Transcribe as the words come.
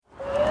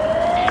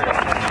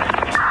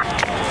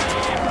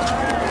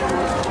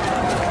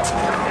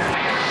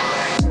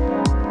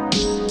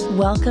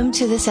Welcome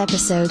to this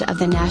episode of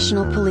the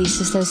National Police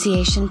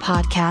Association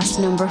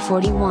podcast number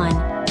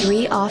 41.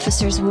 3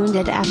 officers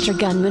wounded after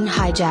gunman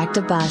hijacked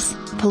a bus.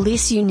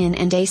 Police union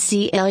and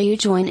ACLU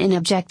join in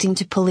objecting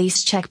to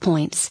police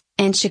checkpoints,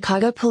 and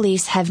Chicago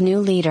police have new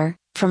leader.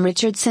 From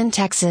Richardson,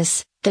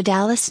 Texas, the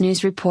Dallas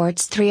News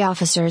reports 3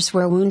 officers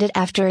were wounded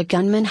after a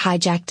gunman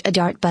hijacked a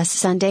DART bus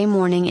Sunday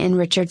morning in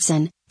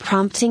Richardson,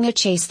 prompting a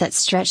chase that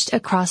stretched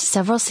across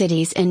several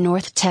cities in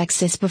North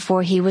Texas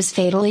before he was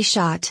fatally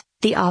shot.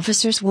 The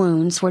officer's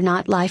wounds were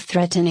not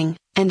life-threatening,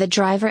 and the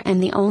driver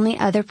and the only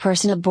other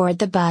person aboard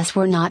the bus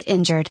were not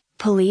injured.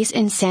 Police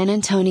in San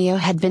Antonio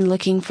had been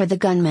looking for the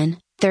gunman,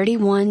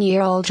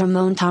 31-year-old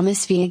Ramon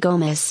Thomas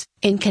Villagomez,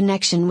 in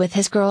connection with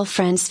his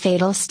girlfriend's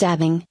fatal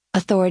stabbing,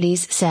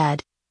 authorities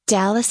said.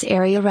 Dallas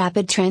area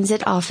rapid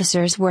transit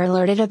officers were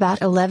alerted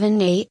about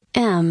 11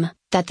 a.m.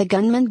 that the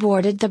gunman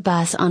boarded the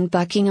bus on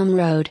Buckingham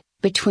Road,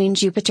 between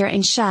Jupiter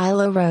and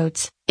Shiloh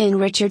Roads, in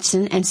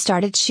Richardson and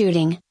started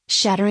shooting,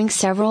 shattering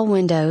several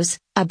windows.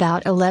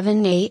 About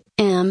 11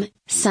 a.m.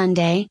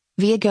 Sunday,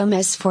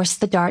 Villagomez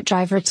forced the DART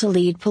driver to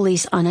lead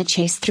police on a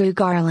chase through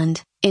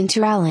Garland,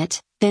 into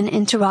Rowlett, then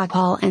into Rock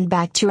Hall and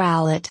back to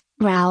Rowlett.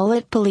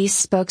 Rowlett police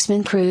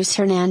spokesman Cruz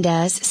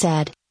Hernandez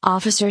said,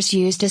 officers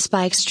used a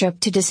spike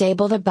strip to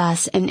disable the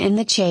bus and end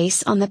the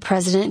chase on the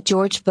President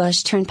George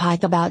Bush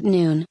Turnpike about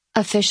noon,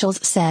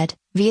 officials said.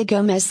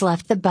 Villagomez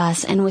left the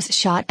bus and was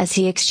shot as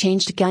he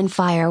exchanged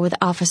gunfire with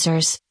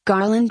officers.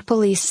 Garland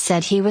police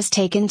said he was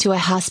taken to a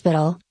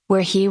hospital,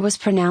 where he was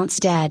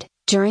pronounced dead.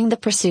 During the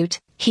pursuit,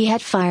 he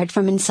had fired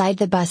from inside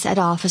the bus at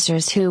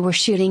officers who were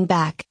shooting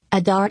back.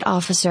 A DART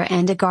officer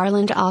and a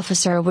Garland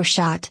officer were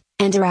shot,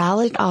 and a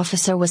Rowlett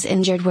officer was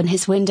injured when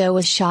his window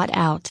was shot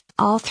out.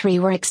 All 3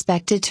 were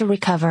expected to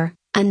recover.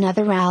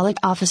 Another Rowlett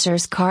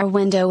officer's car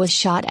window was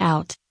shot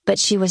out, but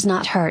she was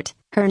not hurt,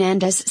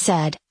 Hernandez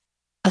said.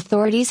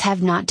 Authorities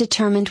have not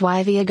determined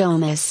why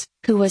Villagomez,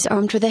 who was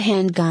armed with a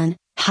handgun,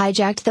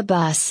 hijacked the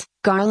bus.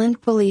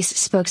 Garland police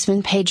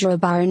spokesman Pedro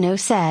Barano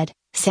said,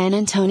 San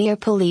Antonio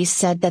police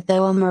said that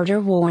though a murder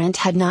warrant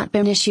had not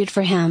been issued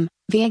for him,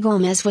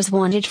 Villagomez was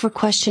wanted for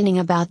questioning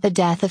about the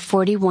death of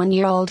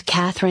 41-year-old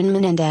Catherine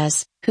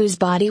Menendez, whose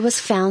body was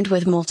found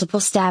with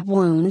multiple stab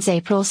wounds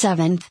April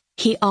 7.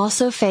 He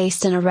also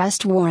faced an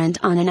arrest warrant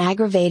on an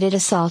aggravated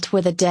assault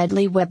with a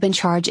deadly weapon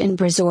charge in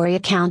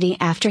Brazoria County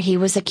after he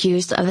was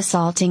accused of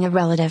assaulting a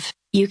relative.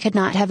 You could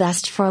not have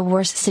asked for a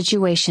worse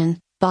situation,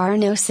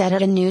 Barano said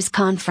at a news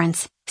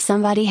conference.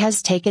 Somebody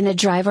has taken a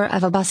driver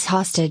of a bus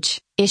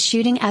hostage, is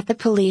shooting at the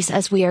police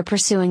as we are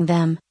pursuing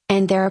them,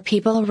 and there are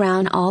people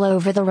around all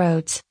over the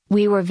roads.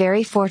 We were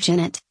very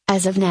fortunate.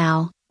 As of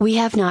now, we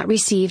have not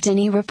received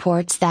any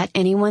reports that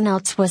anyone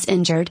else was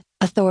injured.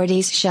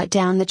 Authorities shut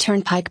down the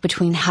turnpike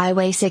between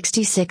Highway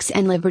 66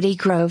 and Liberty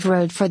Grove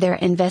Road for their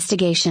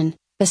investigation.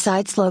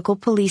 Besides local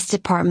police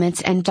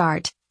departments and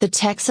DART, the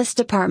Texas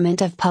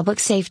Department of Public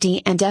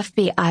Safety and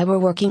FBI were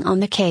working on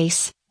the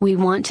case. We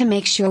want to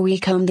make sure we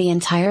comb the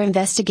entire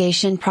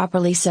investigation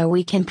properly so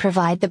we can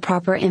provide the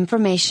proper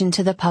information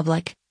to the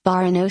public,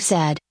 Barano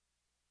said.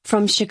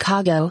 From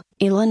Chicago,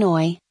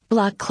 Illinois,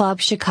 Block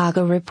Club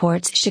Chicago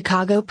reports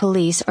Chicago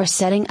police are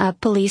setting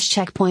up police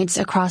checkpoints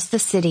across the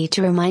city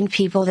to remind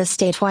people the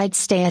statewide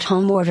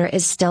stay-at-home order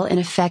is still in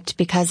effect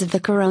because of the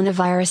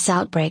coronavirus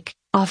outbreak.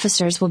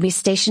 Officers will be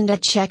stationed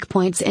at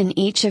checkpoints in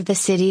each of the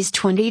city's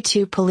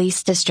 22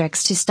 police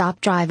districts to stop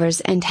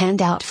drivers and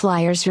hand out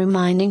flyers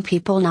reminding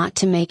people not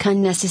to make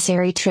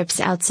unnecessary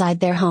trips outside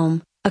their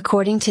home,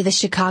 according to the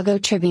Chicago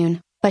Tribune.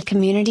 But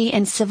community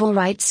and civil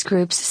rights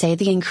groups say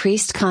the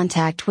increased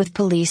contact with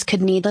police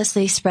could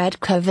needlessly spread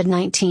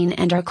COVID-19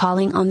 and are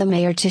calling on the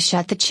mayor to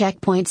shut the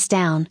checkpoints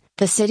down.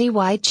 The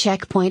citywide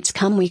checkpoints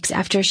come weeks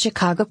after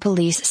Chicago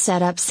police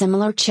set up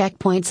similar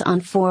checkpoints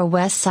on 4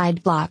 West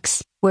Side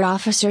blocks, where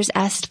officers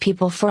asked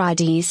people for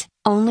IDs.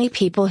 Only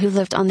people who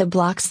lived on the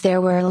blocks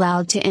there were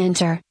allowed to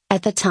enter.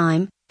 At the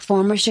time,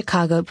 former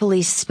Chicago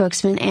police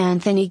spokesman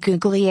Anthony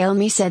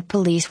Guglielmi said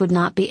police would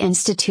not be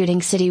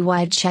instituting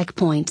citywide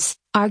checkpoints,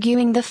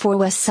 arguing the 4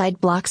 West Side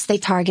blocks they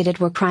targeted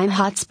were crime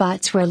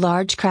hotspots where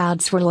large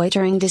crowds were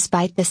loitering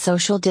despite the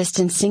social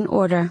distancing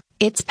order.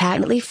 It's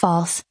patently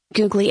false,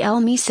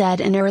 Guglielmi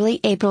said in early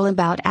April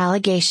about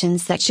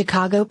allegations that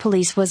Chicago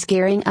police was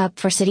gearing up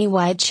for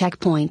citywide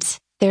checkpoints.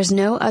 There's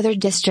no other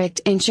district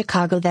in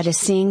Chicago that is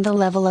seeing the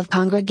level of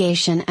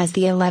congregation as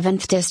the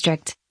 11th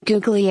district.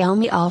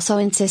 Guglielmi also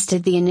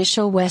insisted the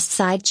initial West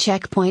Side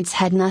checkpoints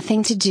had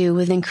nothing to do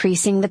with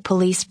increasing the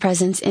police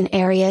presence in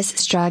areas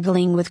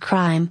struggling with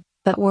crime,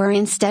 but were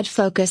instead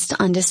focused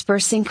on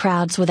dispersing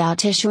crowds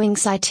without issuing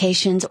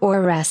citations or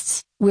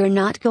arrests. We're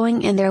not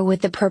going in there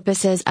with the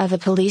purposes of a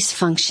police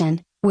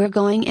function, we're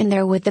going in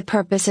there with the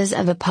purposes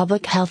of a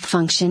public health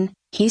function,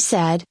 he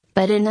said,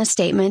 but in a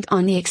statement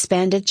on the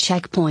expanded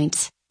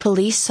checkpoints,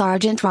 Police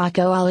Sergeant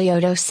Rocco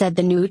Aliotto said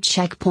the new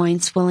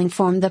checkpoints will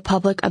inform the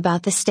public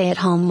about the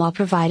stay-at-home while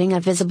providing a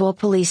visible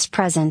police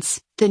presence.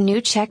 The new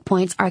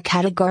checkpoints are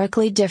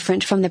categorically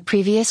different from the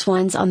previous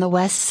ones on the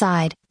west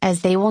side,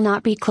 as they will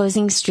not be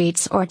closing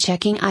streets or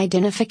checking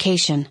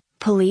identification,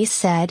 police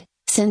said.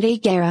 Cindy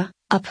Guerra,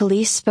 a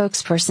police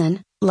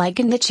spokesperson,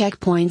 likened the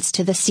checkpoints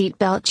to the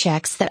seatbelt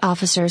checks that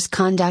officers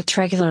conduct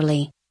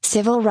regularly.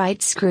 Civil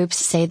rights groups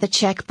say the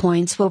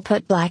checkpoints will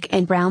put Black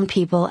and brown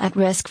people at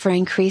risk for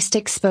increased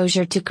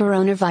exposure to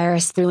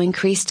coronavirus through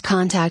increased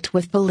contact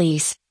with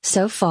police.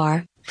 So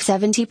far,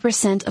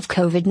 70% of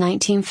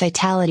COVID-19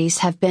 fatalities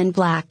have been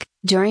Black.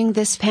 During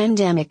this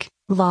pandemic,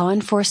 law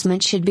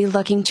enforcement should be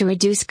looking to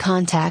reduce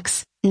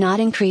contacts,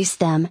 not increase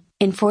them.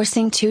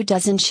 Enforcing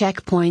 24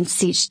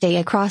 checkpoints each day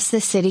across the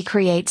city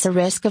creates a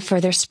risk of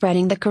further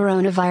spreading the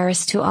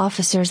coronavirus to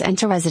officers and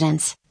to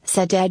residents,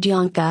 said Ed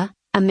Youngkin,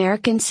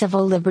 American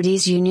Civil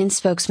Liberties Union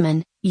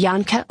spokesman.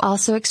 Youngkin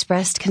also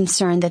expressed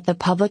concern that the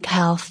public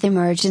health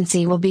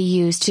emergency will be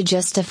used to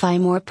justify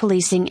more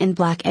policing in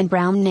Black and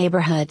brown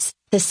neighborhoods,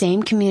 the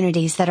same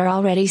communities that are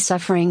already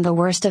suffering the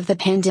worst of the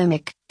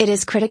pandemic. It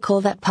is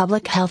critical that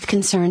public health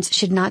concerns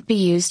should not be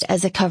used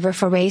as a cover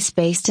for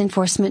race-based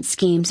enforcement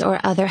schemes or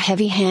other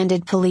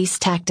heavy-handed police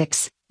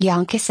tactics,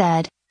 Youngkin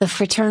said. The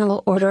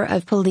Fraternal Order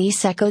of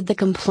Police echoed the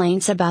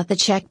complaints about the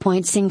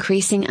checkpoints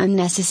increasing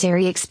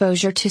unnecessary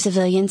exposure to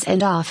civilians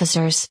and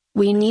officers.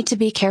 We need to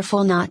be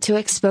careful not to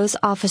expose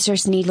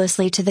officers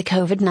needlessly to the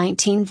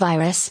COVID-19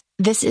 virus.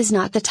 This is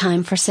not the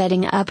time for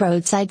setting up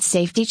roadside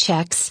safety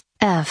checks,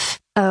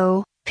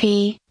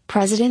 FOP,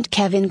 President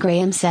Kevin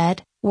Graham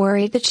said,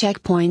 worried the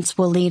checkpoints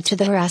will lead to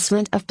the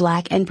harassment of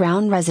Black and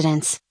brown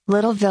residents.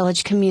 Little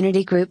Village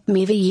community group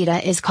Mi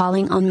Vida is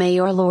calling on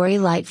Mayor Lori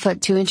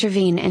Lightfoot to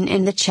intervene and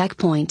end the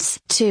checkpoints.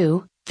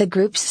 2. The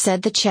groups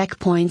said the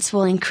checkpoints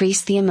will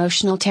increase the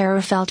emotional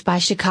terror felt by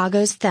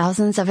Chicago's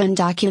thousands of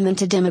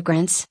undocumented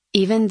immigrants.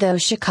 Even though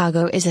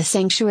Chicago is a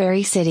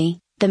sanctuary city,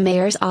 the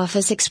mayor's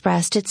office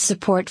expressed its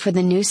support for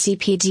the new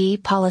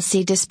CPD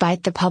policy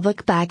despite the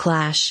public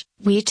backlash.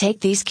 We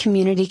take these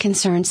community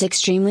concerns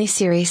extremely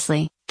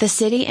seriously. The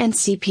city and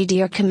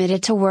CPD are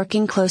committed to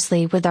working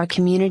closely with our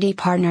community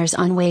partners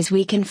on ways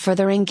we can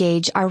further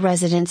engage our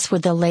residents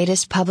with the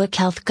latest public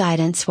health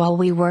guidance while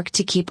we work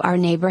to keep our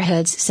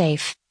neighborhoods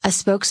safe, a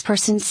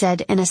spokesperson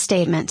said in a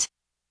statement.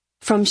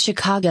 From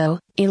Chicago,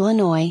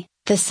 Illinois,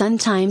 the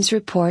Sun-Times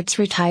reports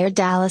retired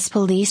Dallas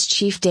Police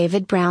Chief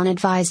David Brown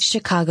advised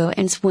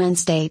Chicagoans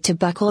Wednesday to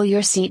buckle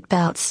your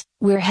seatbelts.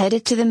 We're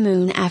headed to the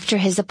moon after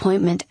his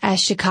appointment as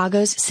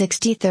Chicago's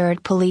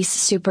 63rd police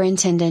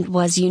superintendent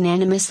was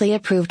unanimously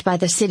approved by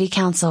the city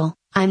council.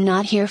 I'm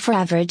not here for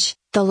average.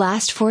 The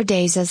last 4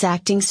 days as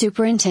acting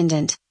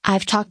superintendent,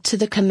 I've talked to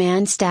the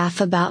command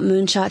staff about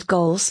moonshot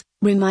goals,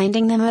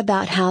 reminding them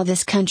about how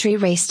this country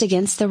raced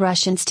against the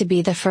Russians to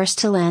be the first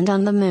to land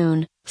on the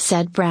moon,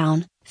 said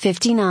Brown,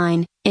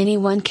 59.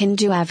 Anyone can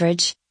do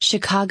average.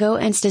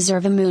 Chicagoans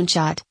deserve a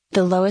moonshot.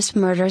 The lowest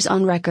murders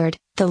on record,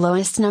 the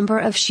lowest number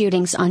of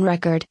shootings on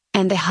record,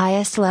 and the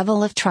highest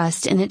level of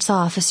trust in its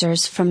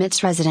officers from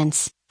its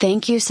residents.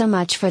 Thank you so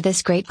much for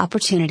this great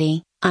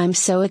opportunity. I'm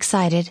so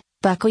excited.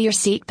 Buckle your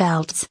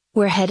seatbelts.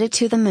 We're headed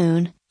to the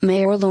moon.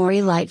 Mayor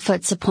Lori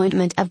Lightfoot's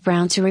appointment of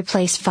Brown to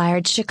replace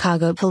fired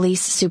Chicago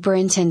Police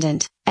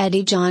Superintendent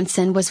Eddie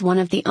Johnson was one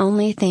of the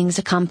only things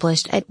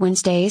accomplished at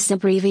Wednesday's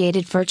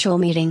abbreviated virtual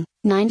meeting.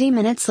 90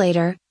 minutes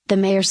later, the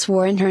mayor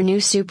swore in her new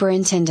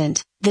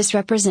superintendent. This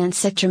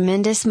represents a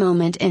tremendous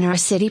moment in our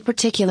city,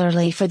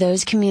 particularly for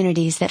those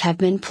communities that have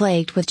been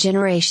plagued with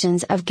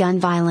generations of gun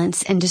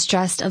violence and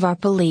distrust of our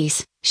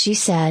police, she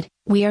said.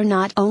 We are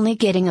not only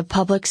getting a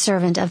public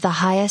servant of the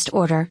highest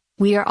order,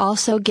 we are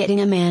also getting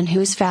a man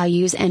whose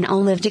values and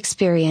own lived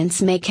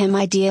experience make him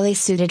ideally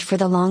suited for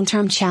the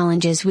long-term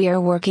challenges we are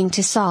working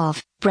to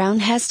solve. Brown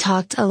has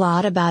talked a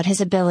lot about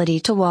his ability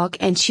to walk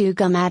and chew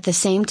gum at the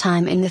same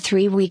time in the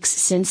 3 weeks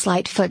since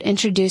Lightfoot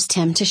introduced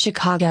him to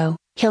Chicago.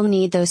 He'll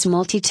need those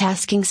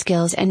multitasking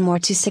skills and more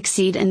to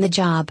succeed in the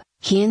job.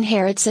 He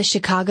inherits a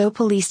Chicago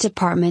Police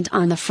Department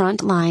on the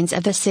front lines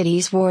of the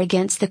city's war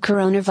against the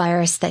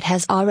coronavirus that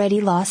has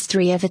already lost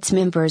 3 of its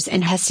members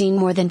and has seen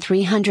more than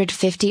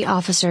 350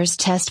 officers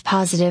test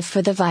positive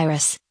for the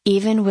virus.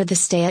 Even with the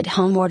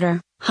stay-at-home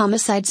order,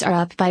 homicides are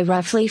up by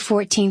roughly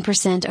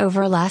 14%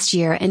 over last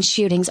year and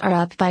shootings are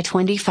up by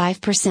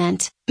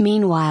 25%.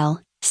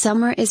 Meanwhile,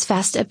 summer is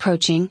fast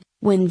approaching,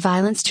 when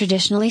violence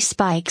traditionally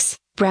spikes.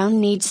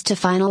 Brown needs to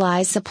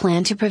finalize a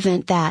plan to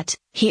prevent that.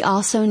 He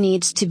also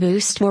needs to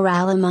boost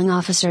morale among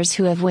officers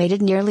who have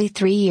waited nearly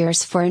 3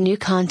 years for a new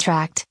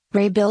contract,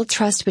 rebuild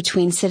trust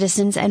between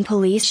citizens and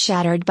police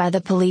shattered by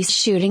the police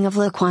shooting of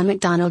Laquan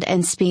McDonald,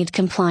 and speed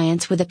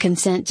compliance with a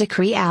consent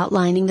decree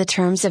outlining the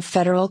terms of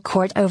federal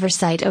court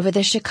oversight over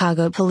the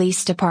Chicago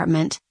Police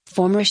Department.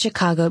 Former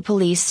Chicago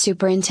Police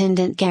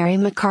Superintendent Gary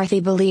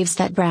McCarthy believes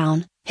that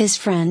Brown, his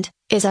friend,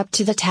 is up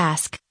to the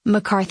task.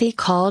 McCarthy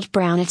called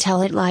Brown a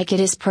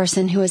tell-it-like-it-is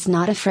person who is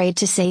not afraid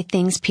to say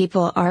things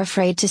people are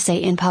afraid to say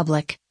in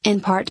public.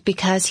 In part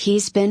because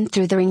he's been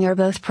through the ringer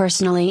both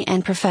personally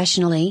and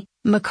professionally,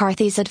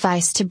 McCarthy's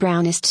advice to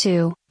Brown is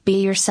to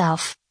be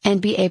yourself, and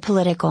be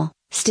apolitical.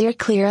 Steer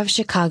clear of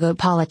Chicago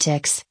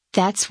politics.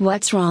 That's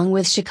what's wrong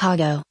with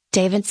Chicago.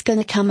 David's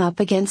gonna come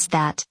up against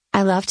that.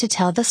 I love to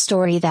tell the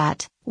story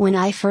that, when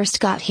I first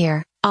got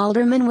here,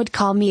 Aldermen would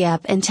call me up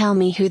and tell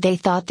me who they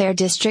thought their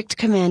district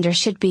commander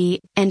should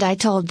be, and I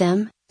told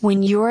them,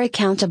 when you're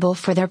accountable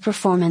for their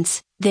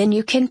performance, then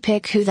you can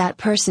pick who that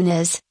person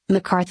is,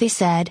 McCarthy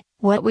said.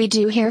 What we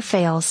do here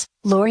fails,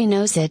 Lori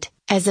knows it.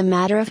 As a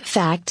matter of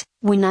fact,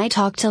 when I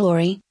talk to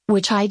Lori,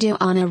 which I do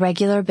on a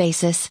regular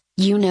basis,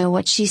 you know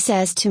what she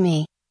says to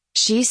me.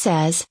 She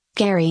says,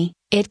 Gary,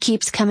 it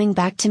keeps coming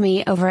back to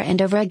me over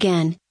and over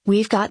again,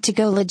 we've got to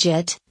go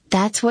legit.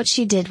 That's what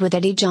she did with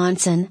Eddie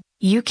Johnson.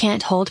 You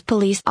can't hold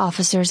police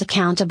officers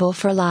accountable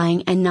for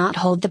lying and not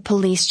hold the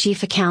police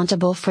chief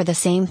accountable for the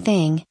same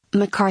thing.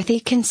 McCarthy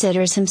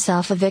considers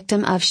himself a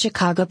victim of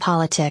Chicago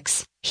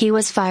politics. He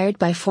was fired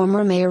by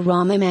former Mayor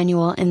Rahm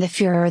Emanuel in the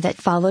furor that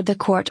followed the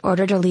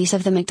court-ordered release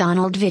of the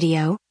McDonald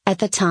video. At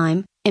the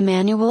time,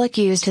 Emanuel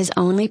accused his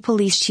only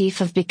police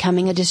chief of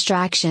becoming a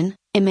distraction.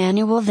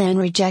 Emanuel then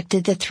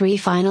rejected the 3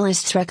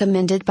 finalists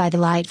recommended by the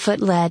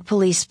Lightfoot-led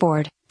police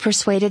board,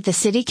 persuaded the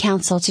city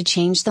council to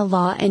change the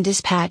law and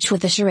dispatch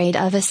with a charade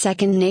of a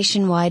second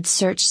nationwide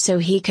search so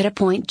he could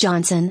appoint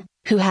Johnson,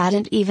 who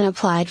hadn't even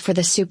applied for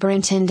the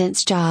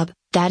superintendent's job.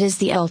 That is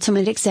the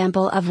ultimate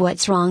example of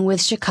what's wrong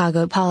with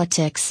Chicago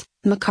politics,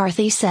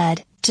 McCarthy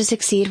said. To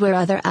succeed where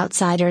other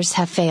outsiders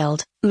have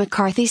failed,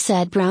 McCarthy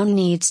said Brown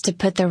needs to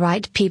put the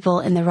right people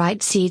in the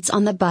right seats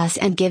on the bus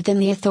and give them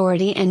the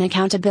authority and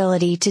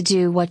accountability to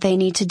do what they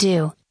need to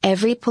do.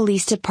 Every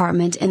police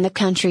department in the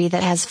country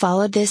that has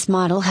followed this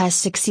model has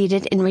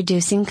succeeded in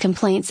reducing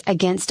complaints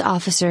against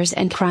officers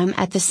and crime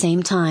at the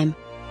same time.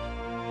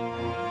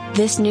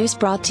 This news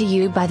brought to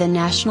you by the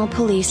National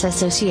Police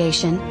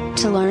Association.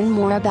 To learn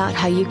more about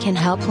how you can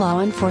help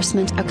law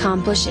enforcement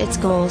accomplish its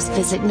goals,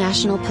 visit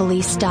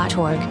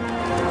nationalpolice.org.